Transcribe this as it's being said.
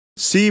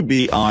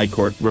CBI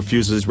court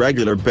refuses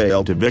regular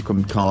bail to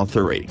Vikram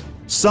Kothari,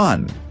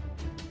 son.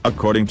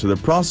 According to the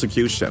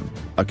prosecution,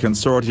 a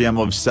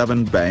consortium of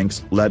 7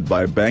 banks led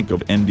by Bank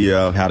of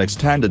India had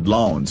extended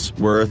loans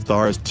worth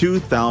Rs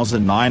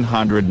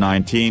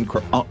 2,919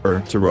 crore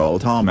to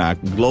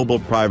Rotomac Global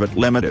Pvt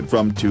Limited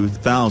from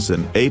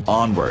 2008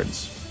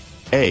 onwards.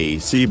 A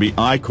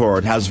CBI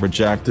court has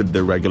rejected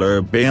the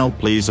regular bail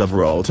pleas of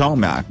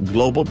Rotomac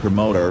Global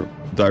promoter,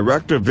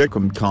 Director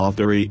Vikram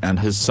Kothari and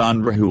his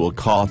son Rahul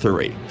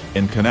Kothari,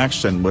 in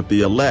connection with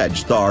the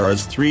alleged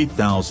Rs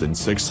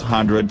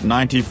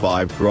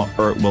 3,695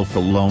 crore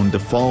willful loan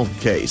default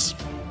case.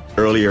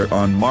 Earlier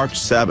on March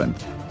 7,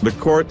 the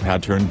court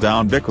had turned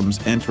down Vikram's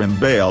interim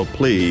bail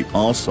plea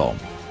also.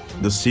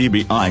 The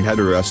CBI had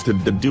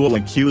arrested the dual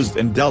accused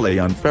in Delhi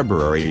on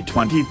February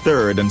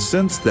 23 and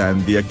since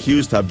then the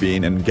accused have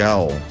been in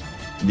gaol.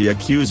 The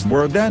accused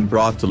were then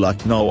brought to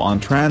Lucknow on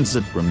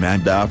transit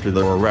remand after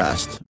their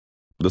arrest.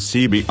 The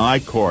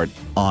CBI court,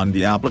 on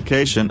the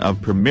application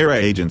of Premier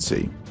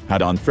Agency,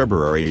 had on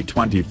February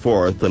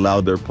 24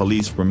 allowed their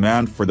police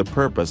remand for the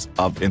purpose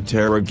of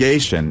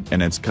interrogation in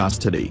its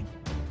custody.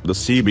 The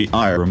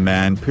CBI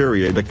remand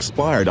period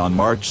expired on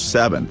March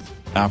 7,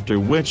 after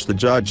which the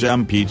judge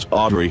impeached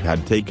Kothari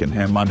had taken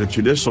him under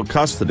judicial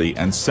custody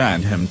and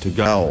sent him to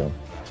gaol.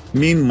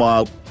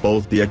 Meanwhile,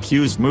 both the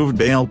accused moved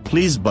bail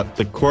pleas but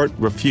the court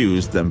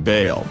refused them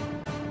bail.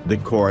 The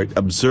court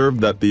observed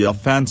that the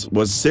offense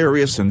was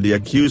serious and the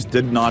accused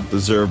did not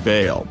deserve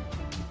bail.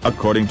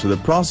 According to the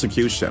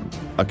prosecution,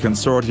 a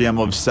consortium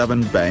of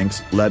 7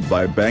 banks led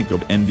by Bank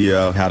of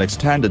India had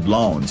extended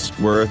loans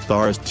worth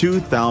Rs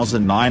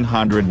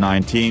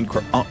 2,919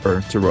 crore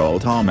to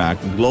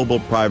Rotomac Global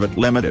Pvt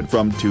Limited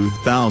from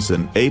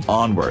 2008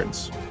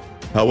 onwards.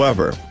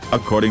 However,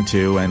 according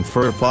to an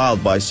infer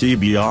filed by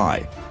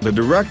CBI, the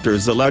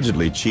directors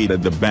allegedly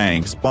cheated the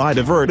banks by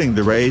diverting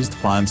the raised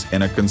funds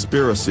in a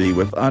conspiracy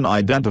with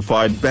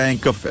unidentified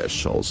bank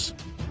officials.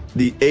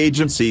 The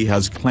agency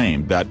has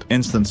claimed that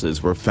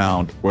instances were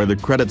found where the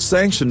credit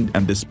sanctioned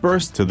and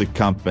disbursed to the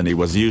company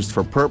was used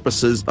for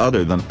purposes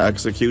other than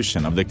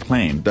execution of the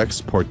claimed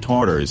export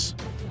orders.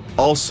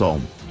 Also,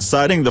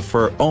 citing the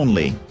FIR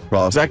only,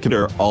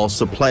 prosecutor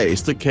also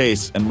placed a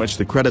case in which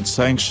the credit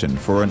sanction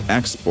for an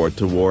export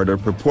order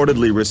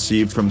purportedly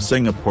received from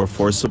Singapore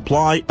for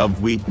supply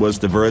of wheat was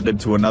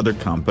diverted to another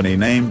company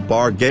named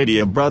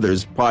Bargadia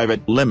Brothers Pvt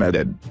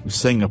Limited,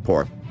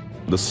 Singapore.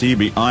 The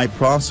CBI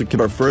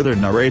prosecutor further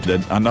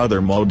narrated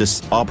another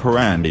modus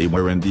operandi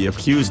wherein the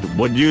accused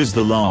would use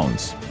the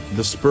loans,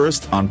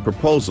 disbursed on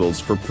proposals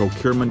for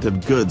procurement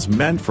of goods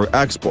meant for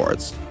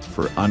exports,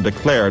 for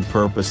undeclared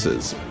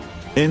purposes.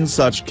 In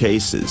such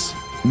cases,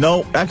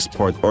 no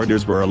export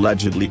orders were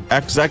allegedly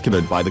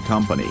executed by the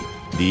company,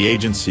 the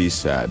agency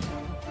said.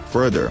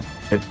 Further,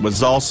 it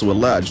was also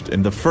alleged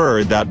in the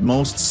FIR that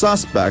most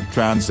suspect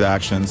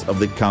transactions of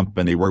the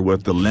company were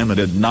with a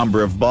limited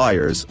number of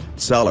buyers,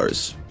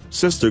 sellers,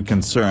 sister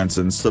concerns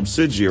and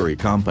subsidiary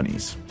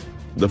companies.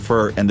 The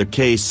FIR in the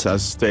case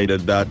has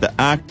stated that the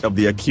act of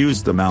the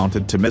accused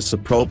amounted to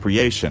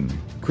misappropriation,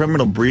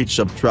 criminal breach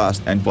of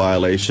trust and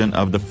violation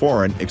of the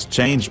Foreign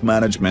Exchange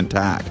Management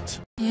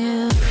Act.